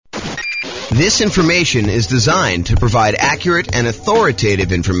This information is designed to provide accurate and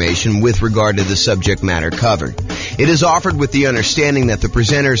authoritative information with regard to the subject matter covered. It is offered with the understanding that the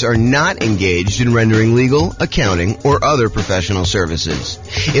presenters are not engaged in rendering legal, accounting, or other professional services.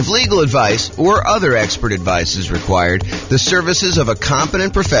 If legal advice or other expert advice is required, the services of a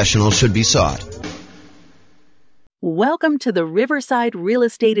competent professional should be sought. Welcome to the Riverside Real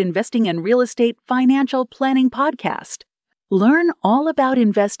Estate Investing and Real Estate Financial Planning Podcast. Learn all about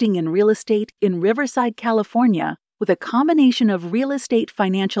investing in real estate in Riverside, California, with a combination of real estate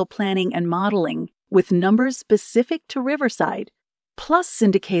financial planning and modeling with numbers specific to Riverside, plus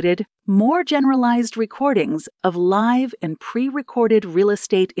syndicated, more generalized recordings of live and pre-recorded real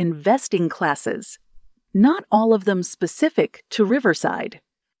estate investing classes, not all of them specific to Riverside.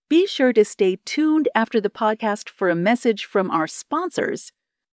 Be sure to stay tuned after the podcast for a message from our sponsors.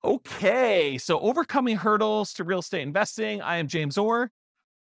 Okay, so overcoming hurdles to real estate investing. I am James Orr.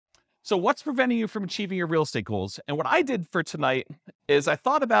 So what's preventing you from achieving your real estate goals? And what I did for tonight is I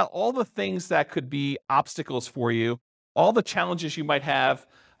thought about all the things that could be obstacles for you, all the challenges you might have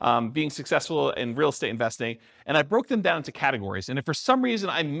being successful in real estate investing, and I broke them down into categories. And if for some reason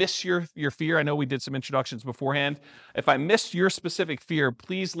I miss your fear, I know we did some introductions beforehand. If I missed your specific fear,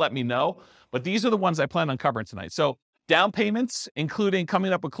 please let me know. But these are the ones I plan on covering tonight. So down payments, including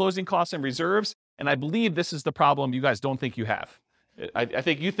coming up with closing costs and reserves. And I believe this is the problem you guys don't think you have. I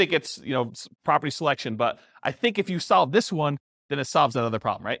think you think it's, property selection, but I think if you solve this one, then it solves that other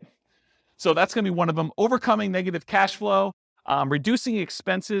problem, right? So that's going to be one of them. Overcoming negative cash flow, reducing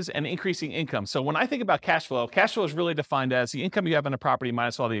expenses, and increasing income. So when I think about cash flow is really defined as the income you have on a property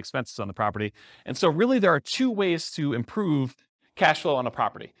minus all the expenses on the property. And so really there are two ways to improve cash flow on a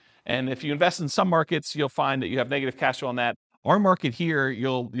property. And if you invest in some markets, you'll find that you have negative cash flow on that. Our market here,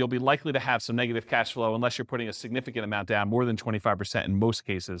 you'll be likely to have some negative cash flow unless you're putting a significant amount down, more than 25% in most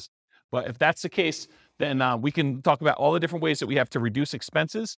cases. But if that's the case, then we can talk about all the different ways that we have to reduce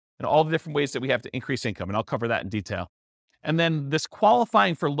expenses and all the different ways that we have to increase income. And I'll cover that in detail. And then this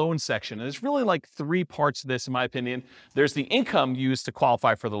qualifying for loan section, and there's really like three parts to this, in my opinion. There's the income used to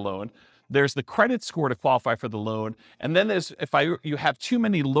qualify for the loan. There's the credit score to qualify for the loan. And then there's, you have too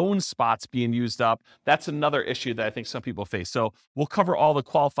many loan spots being used up, that's another issue that I think some people face. So we'll cover all the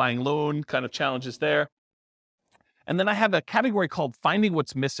qualifying loan kind of challenges there. And then I have a category called finding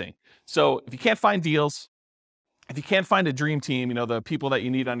what's missing. So if you can't find deals, if you can't find a dream team, the people that you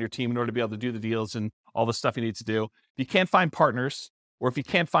need on your team in order to be able to do the deals and all the stuff you need to do, if you can't find partners, or if you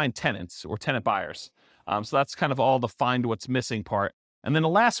can't find tenants or tenant buyers. So that's kind of all the find what's missing part. And then the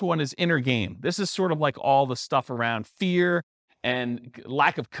last one is inner game. This is sort of like all the stuff around fear and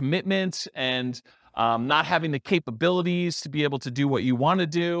lack of commitment and not having the capabilities to be able to do what you want to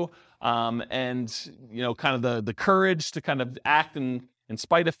do, and kind of the courage to kind of act in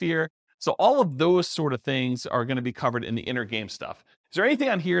spite of fear. So all of those sort of things are going to be covered in the inner game stuff. Is there anything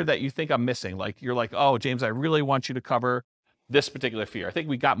on here that you think I'm missing? Like you're like, oh, James, I really want you to cover this particular fear. I think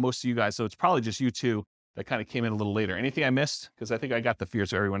we got most of you guys, so it's probably just you two that kind of came in a little later. Anything I missed? Because I think I got the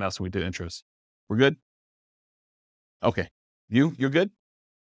fears of everyone else when we did intros. We're good? Okay. You're good?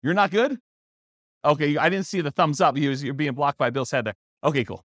 You're not good? Okay, I didn't see the thumbs up. You're being blocked by Bill's head there. Okay,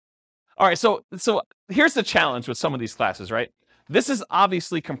 cool. All right, so here's the challenge with some of these classes, right? This is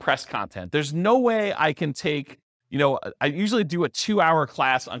obviously compressed content. There's no way I can take, I usually do a 2-hour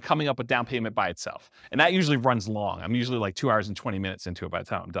class on coming up with down payment by itself. And that usually runs long. I'm usually like 2 hours and 20 minutes into it by the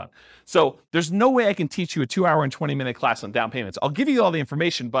time I'm done. So there's no way I can teach you a 2-hour and 20-minute class on down payments. I'll give you all the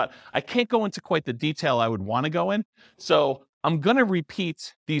information, but I can't go into quite the detail I would want to go in. So I'm going to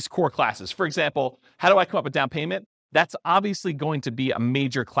repeat these core classes. For example, how do I come up with down payment? That's obviously going to be a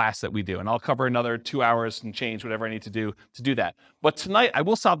major class that we do. And I'll cover another 2 hours and change whatever I need to do that. But tonight I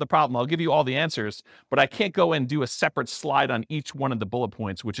will solve the problem. I'll give you all the answers, but I can't go and do a separate slide on each one of the bullet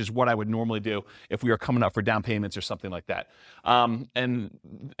points, which is what I would normally do if we were coming up for down payments or something like that. And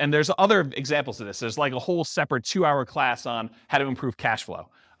there's other examples of this. There's like a whole separate 2-hour class on how to improve cash flow.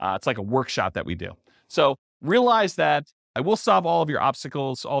 It's like a workshop that we do. So realize that I will solve all of your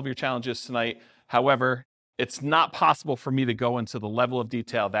obstacles, all of your challenges tonight. However, it's not possible for me to go into the level of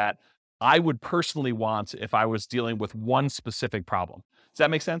detail that I would personally want if I was dealing with one specific problem. Does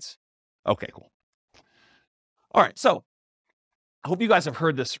that make sense? Okay, cool. All right, so I hope you guys have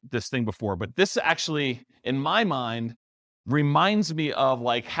heard this thing before, but this actually, in my mind, reminds me of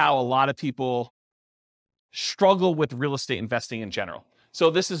like how a lot of people struggle with real estate investing in general. So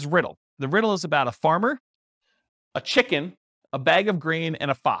this is riddle. The riddle is about a farmer, a chicken, a bag of grain,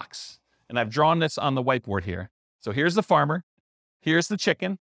 and a fox. And I've drawn this on the whiteboard here. So here's the farmer, here's the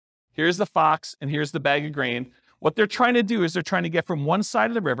chicken, here's the fox, and here's the bag of grain. What they're trying to do is they're trying to get from one side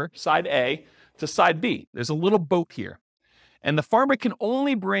of the river, side A, to side B. There's a little boat here. And the farmer can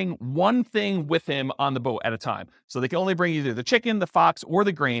only bring one thing with him on the boat at a time. So they can only bring either the chicken, the fox, or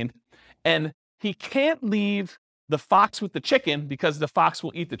the grain. And he can't leave the fox with the chicken because the fox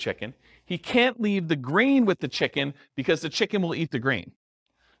will eat the chicken. He can't leave the grain with the chicken because the chicken will eat the grain.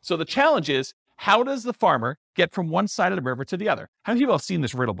 So the challenge is, how does the farmer get from one side of the river to the other? How many people have seen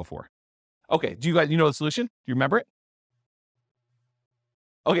this riddle before? Okay, do you guys, know the solution? Do you remember it?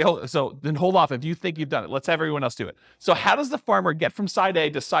 Okay, so then hold off if you think you've done it. Let's have everyone else do it. So how does the farmer get from side A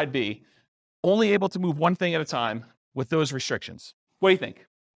to side B, only able to move one thing at a time with those restrictions? What do you think?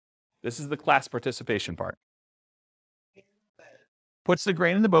 This is the class participation part. Puts the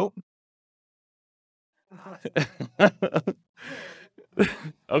grain in the boat.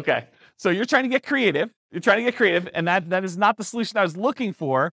 Okay, so you're trying to get creative. And that is not the solution I was looking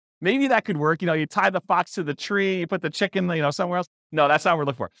for. Maybe that could work. You tie the fox to the tree, you put the chicken, somewhere else. No, that's not what we're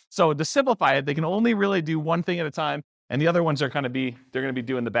looking for. So to simplify it, they can only really do one thing at a time, and the other ones are they're going to be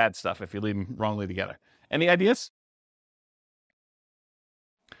doing the bad stuff if you leave them wrongly together. Any ideas?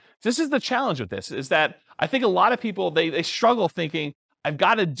 This is the challenge with this, is that I think a lot of people, they struggle thinking, I've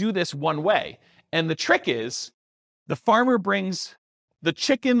got to do this one way. And the trick is, the farmer brings the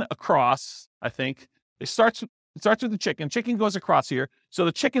chicken across, I think. It starts with the chicken. Chicken goes across here. So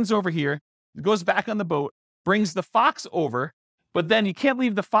the chicken's over here. It goes back on the boat, brings the fox over, but then you can't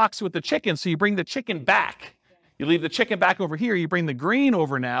leave the fox with the chicken, so you bring the chicken back. You leave the chicken back over here. You bring the grain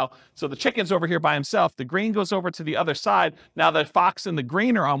over now. So the chicken's over here by himself. The grain goes over to the other side. Now the fox and the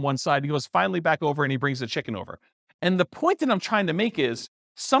grain are on one side. He goes finally back over and he brings the chicken over. And the point that I'm trying to make is,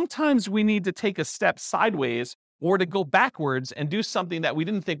 sometimes we need to take a step sideways or to go backwards and do something that we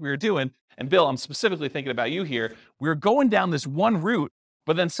didn't think we were doing. And Bill, I'm specifically thinking about you here. We're going down this one route,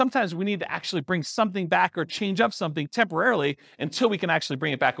 but then sometimes we need to actually bring something back or change up something temporarily until we can actually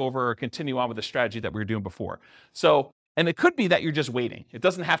bring it back over or continue on with the strategy that we were doing before. So, and it could be that you're just waiting. It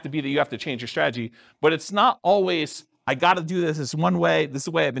doesn't have to be that you have to change your strategy, but it's not always, I got to do this one way. This is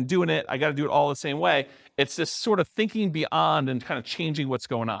the way I've been doing it. I got to do it all the same way. It's this sort of thinking beyond and kind of changing what's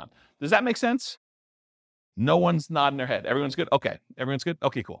going on. Does that make sense? No one's nodding their head. Everyone's good? Okay. Everyone's good?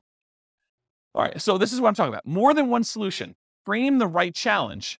 Okay, cool. All right. So this is what I'm talking about. More than one solution. Frame the right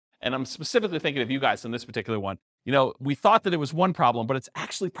challenge. And I'm specifically thinking of you guys in this particular one. We thought that it was one problem, but it's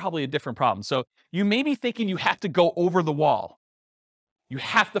actually probably a different problem. So you may be thinking you have to go over the wall. You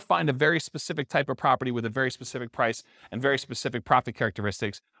have to find a very specific type of property with a very specific price and very specific profit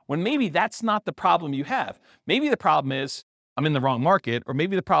characteristics, when maybe that's not the problem you have. Maybe the problem is, I'm in the wrong market, or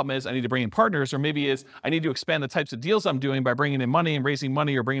maybe the problem is I need to bring in partners, or maybe is I need to expand the types of deals I'm doing by bringing in money and raising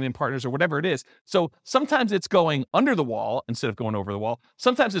money or bringing in partners or whatever it is. So sometimes it's going under the wall instead of going over the wall.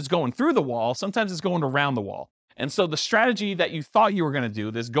 Sometimes it's going through the wall. Sometimes it's going around the wall. And so the strategy that you thought you were going to do,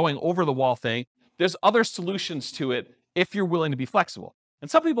 this going over the wall thing, there's other solutions to it if you're willing to be flexible.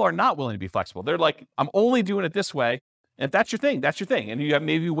 And some people are not willing to be flexible. They're like, I'm only doing it this way. And if that's your thing, that's your thing. And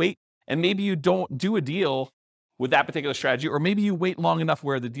maybe you wait, and maybe you don't do a deal with that particular strategy, or maybe you wait long enough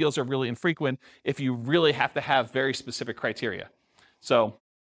where the deals are really infrequent if you really have to have very specific criteria. So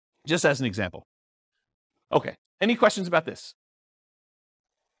just as an example. Okay, any questions about this?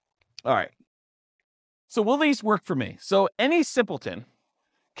 All right. So will these work for me? So any simpleton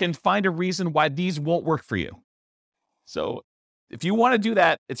can find a reason why these won't work for you. So if you want to do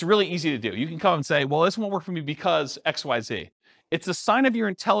that, it's really easy to do. You can come and say, well, this won't work for me because X, Y, Z. It's a sign of your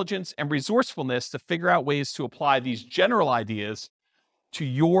intelligence and resourcefulness to figure out ways to apply these general ideas to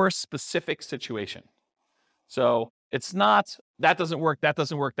your specific situation. So it's not, that doesn't work, that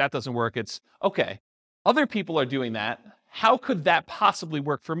doesn't work, that doesn't work. It's, okay, other people are doing that. How could that possibly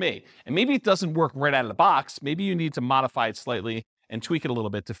work for me? And maybe it doesn't work right out of the box. Maybe you need to modify it slightly and tweak it a little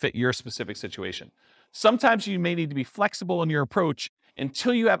bit to fit your specific situation. Sometimes you may need to be flexible in your approach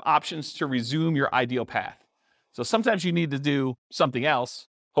until you have options to resume your ideal path. So sometimes you need to do something else,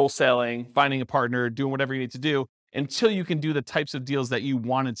 wholesaling, finding a partner, doing whatever you need to do, until you can do the types of deals that you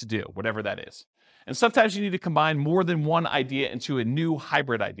wanted to do, whatever that is. And sometimes you need to combine more than one idea into a new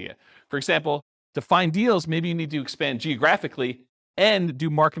hybrid idea. For example, to find deals, maybe you need to expand geographically and do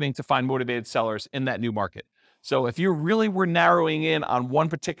marketing to find motivated sellers in that new market. So if you really were narrowing in on one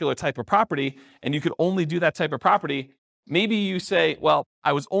particular type of property and you could only do that type of property, maybe you say, well,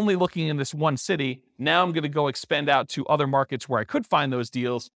 I was only looking in this one city. Now I'm going to go expand out to other markets where I could find those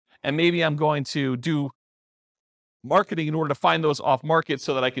deals. And maybe I'm going to do marketing in order to find those off market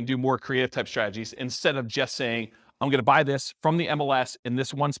so that I can do more creative type strategies instead of just saying, I'm going to buy this from the MLS in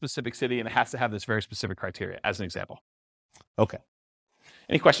this one specific city and it has to have this very specific criteria, as an example. Okay.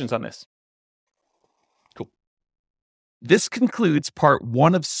 Any questions on this? Cool. This concludes part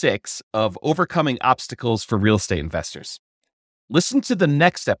 1 of 6 of Overcoming Obstacles for Real Estate Investors. Listen to the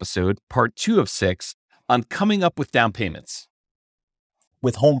next episode, part 2 of 6, on coming up with down payments.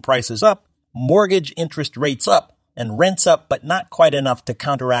 With home prices up, mortgage interest rates up, and rents up but not quite enough to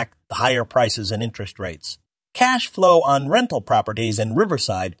counteract the higher prices and interest rates, cash flow on rental properties in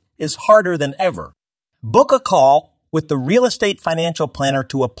Riverside is harder than ever. Book a call with the Real Estate Financial Planner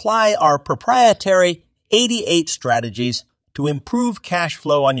to apply our proprietary 88 strategies to improve cash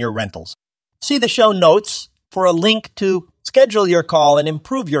flow on your rentals. See the show notes for a link to schedule your call and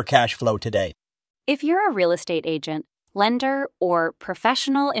improve your cash flow today. If you're a real estate agent, lender, or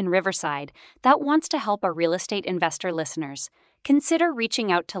professional in Riverside that wants to help our real estate investor listeners, consider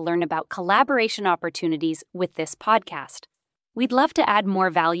reaching out to learn about collaboration opportunities with this podcast. We'd love to add more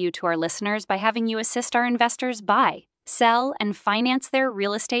value to our listeners by having you assist our investors buy, sell, and finance their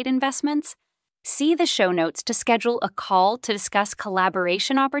real estate investments. See the show notes to schedule a call to discuss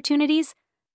collaboration opportunities